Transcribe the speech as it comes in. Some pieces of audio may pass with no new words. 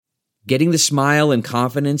Getting the smile and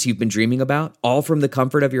confidence you've been dreaming about, all from the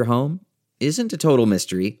comfort of your home, isn't a total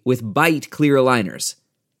mystery with Byte clear aligners.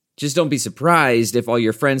 Just don't be surprised if all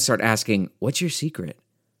your friends start asking, "What's your secret?"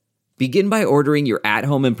 Begin by ordering your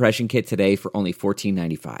at-home impression kit today for only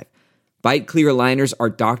 $14.95. Byte clear aligners are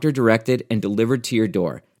doctor-directed and delivered to your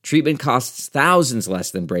door. Treatment costs thousands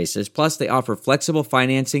less than braces, plus they offer flexible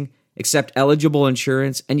financing, accept eligible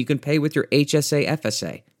insurance, and you can pay with your HSA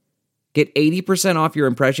FSA. Get 80% off your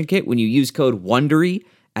impression kit when you use code WONDERY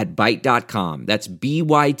at Byte.com. That's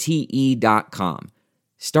BYTE.com.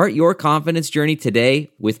 Start your confidence journey today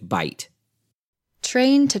with Byte.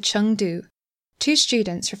 Train to Chengdu. 2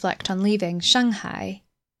 students reflect on leaving Shanghai.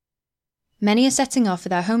 Many are setting off for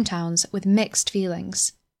their hometowns with mixed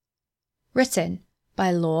feelings. Written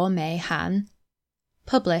by Luo Mei Han.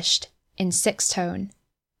 Published in 6 Tone.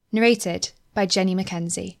 Narrated by Jenny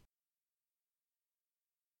Mackenzie.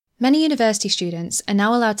 Many university students are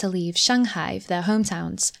now allowed to leave Shanghai for their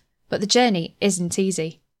hometowns, but the journey isn't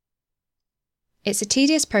easy. It's a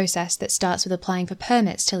tedious process that starts with applying for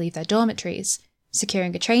permits to leave their dormitories,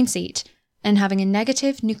 securing a train seat, and having a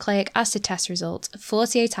negative nucleic acid test result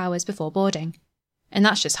 48 hours before boarding. And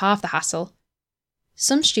that's just half the hassle.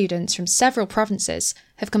 Some students from several provinces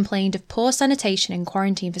have complained of poor sanitation in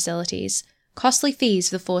quarantine facilities, costly fees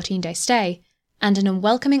for the 14-day stay, and an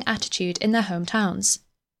unwelcoming attitude in their hometowns.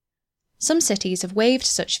 Some cities have waived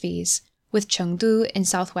such fees, with Chengdu in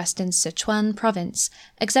southwestern Sichuan province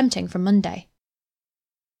exempting from Monday.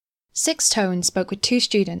 6 Tone spoke with 2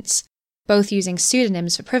 students, both using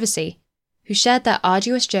pseudonyms for privacy, who shared their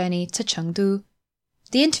arduous journey to Chengdu.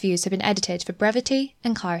 The interviews have been edited for brevity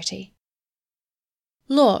and clarity.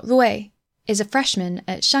 Luo Rui is a freshman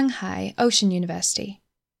at Shanghai Ocean University.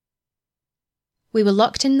 We were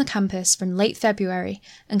locked in the campus from late February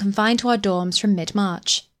and confined to our dorms from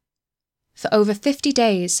mid-March. For over 50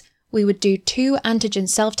 days, we would do 2 antigen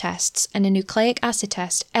self-tests and a nucleic acid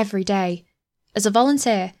test every day. As a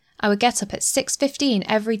volunteer, I would get up at 6:15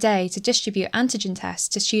 every day to distribute antigen tests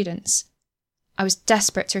to students. I was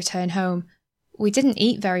desperate to return home. We didn't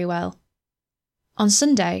eat very well. On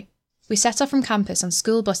Sunday, we set off from campus on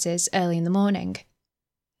school buses early in the morning.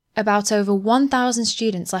 About over 1,000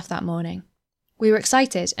 students left that morning. We were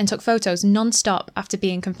excited and took photos non-stop after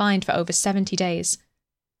being confined for over 70 days.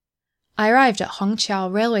 I arrived at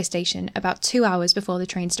Hongqiao railway station about 2 hours before the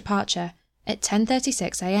train's departure, at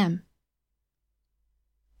 10:36 a.m.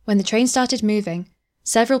 When the train started moving,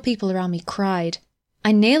 several people around me cried.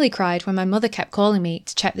 I nearly cried when my mother kept calling me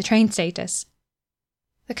to check the train status.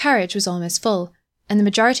 The carriage was almost full, and the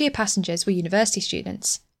majority of passengers were university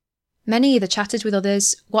students. Many either chatted with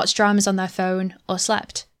others, watched dramas on their phone, or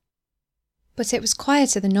slept. But it was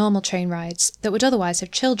quieter than normal train rides that would otherwise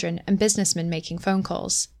have children and businessmen making phone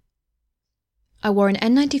calls. I wore an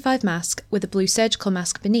N95 mask with a blue surgical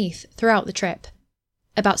mask beneath throughout the trip.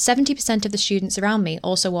 About 70% of the students around me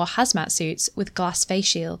also wore hazmat suits with glass face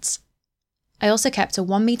shields. I also kept a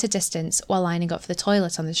 1 metre distance while lining up for the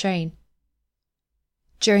toilet on the train.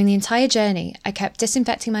 During the entire journey, I kept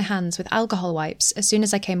disinfecting my hands with alcohol wipes as soon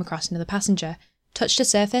as I came across another passenger, touched a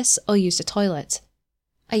surface, or used a toilet.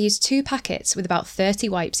 I used 2 packets with about 30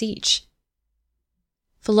 wipes each.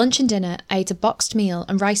 For lunch and dinner, I ate a boxed meal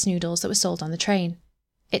and rice noodles that were sold on the train.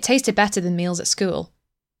 It tasted better than meals at school.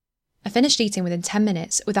 I finished eating within 10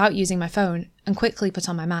 minutes without using my phone and quickly put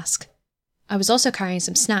on my mask. I was also carrying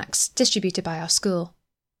some snacks distributed by our school.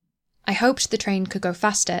 I hoped the train could go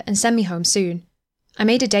faster and send me home soon. I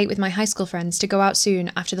made a date with my high school friends to go out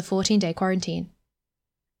soon after the 14-day quarantine.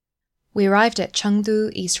 We arrived at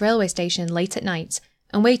Chengdu East Railway Station late at night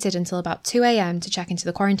and waited until about 2 a.m. to check into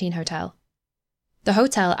the quarantine hotel. The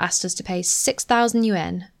hotel asked us to pay 6,000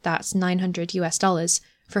 yuan, that's $900,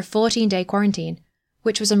 for a 14-day quarantine,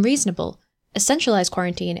 which was unreasonable, as centralised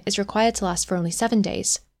quarantine is required to last for only 7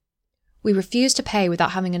 days. We refused to pay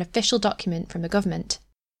without having an official document from the government.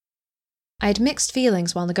 I had mixed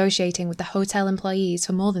feelings while negotiating with the hotel employees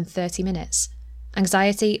for more than 30 minutes.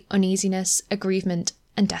 Anxiety, uneasiness, aggrievement,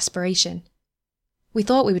 and desperation. We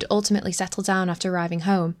thought we would ultimately settle down after arriving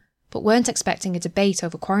home, but weren't expecting a debate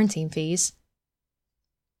over quarantine fees.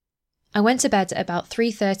 I went to bed at about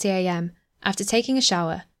 3:30 a.m. after taking a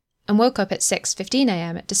shower, and woke up at 6:15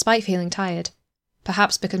 a.m. despite feeling tired,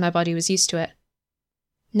 perhaps because my body was used to it.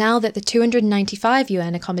 Now that the 295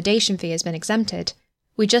 yuan accommodation fee has been exempted,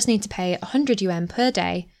 we just need to pay 100 yuan per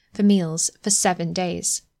day for meals for 7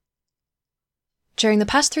 days. During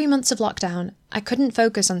the past 3 months of lockdown, I couldn't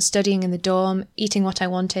focus on studying in the dorm, eating what I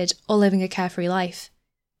wanted, or living a carefree life.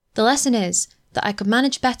 The lesson is that I could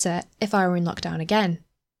manage better if I were in lockdown again.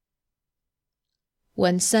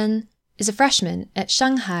 Wen Sen is a freshman at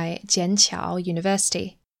Shanghai Jianqiao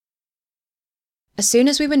University. As soon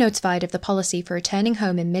as we were notified of the policy for returning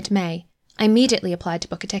home in mid-May, I immediately applied to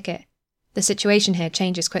book a ticket. The situation here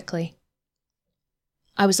changes quickly.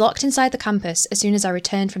 I was locked inside the campus as soon as I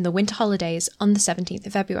returned from the winter holidays on the 17th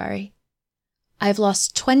of February. I have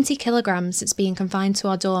lost 20 kilograms since being confined to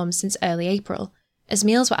our dorms since early April, as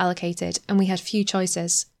meals were allocated and we had few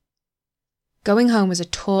choices. Going home was a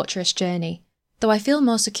torturous journey, though I feel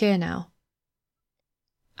more secure now.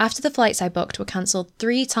 After the flights I booked were cancelled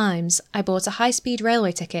 3 times, I bought a high-speed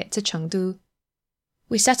railway ticket to Chengdu.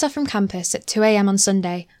 We set off from campus at 2 a.m. on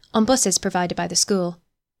Sunday on buses provided by the school.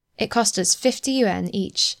 It cost us 50 yuan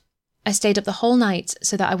each. I stayed up the whole night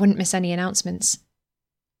so that I wouldn't miss any announcements.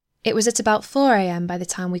 It was at about 4 a.m. by the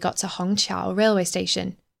time we got to Hongqiao railway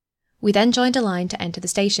station. We then joined a line to enter the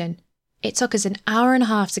station. It took us an hour and a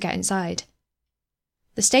half to get inside.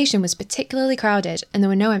 The station was particularly crowded and there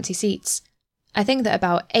were no empty seats. I think that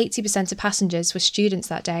about 80% of passengers were students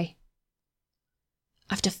that day.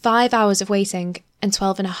 After 5 hours of waiting and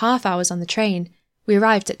 12.5 hours on the train, we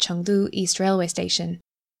arrived at Chengdu East Railway Station.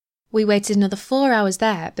 We waited another 4 hours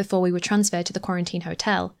there before we were transferred to the quarantine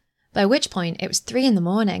hotel, by which point it was 3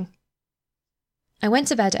 a.m. I went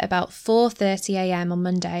to bed at about 4:30 a.m. on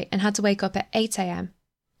Monday and had to wake up at 8 a.m.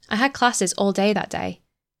 I had classes all day that day.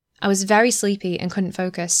 I was very sleepy and couldn't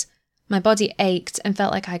focus. My body ached and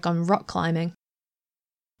felt like I had gone rock climbing.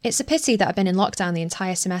 It's a pity that I've been in lockdown the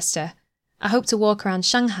entire semester. I hope to walk around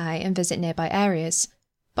Shanghai and visit nearby areas,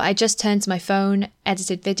 but I just turned to my phone,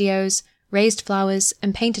 edited videos, raised flowers,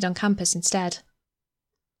 and painted on campus instead.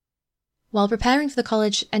 While preparing for the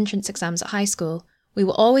college entrance exams at high school, we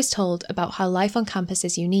were always told about how life on campus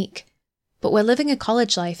is unique, but we're living a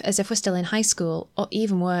college life as if we're still in high school, or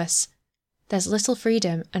even worse. There's little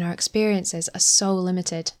freedom and our experiences are so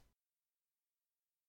limited.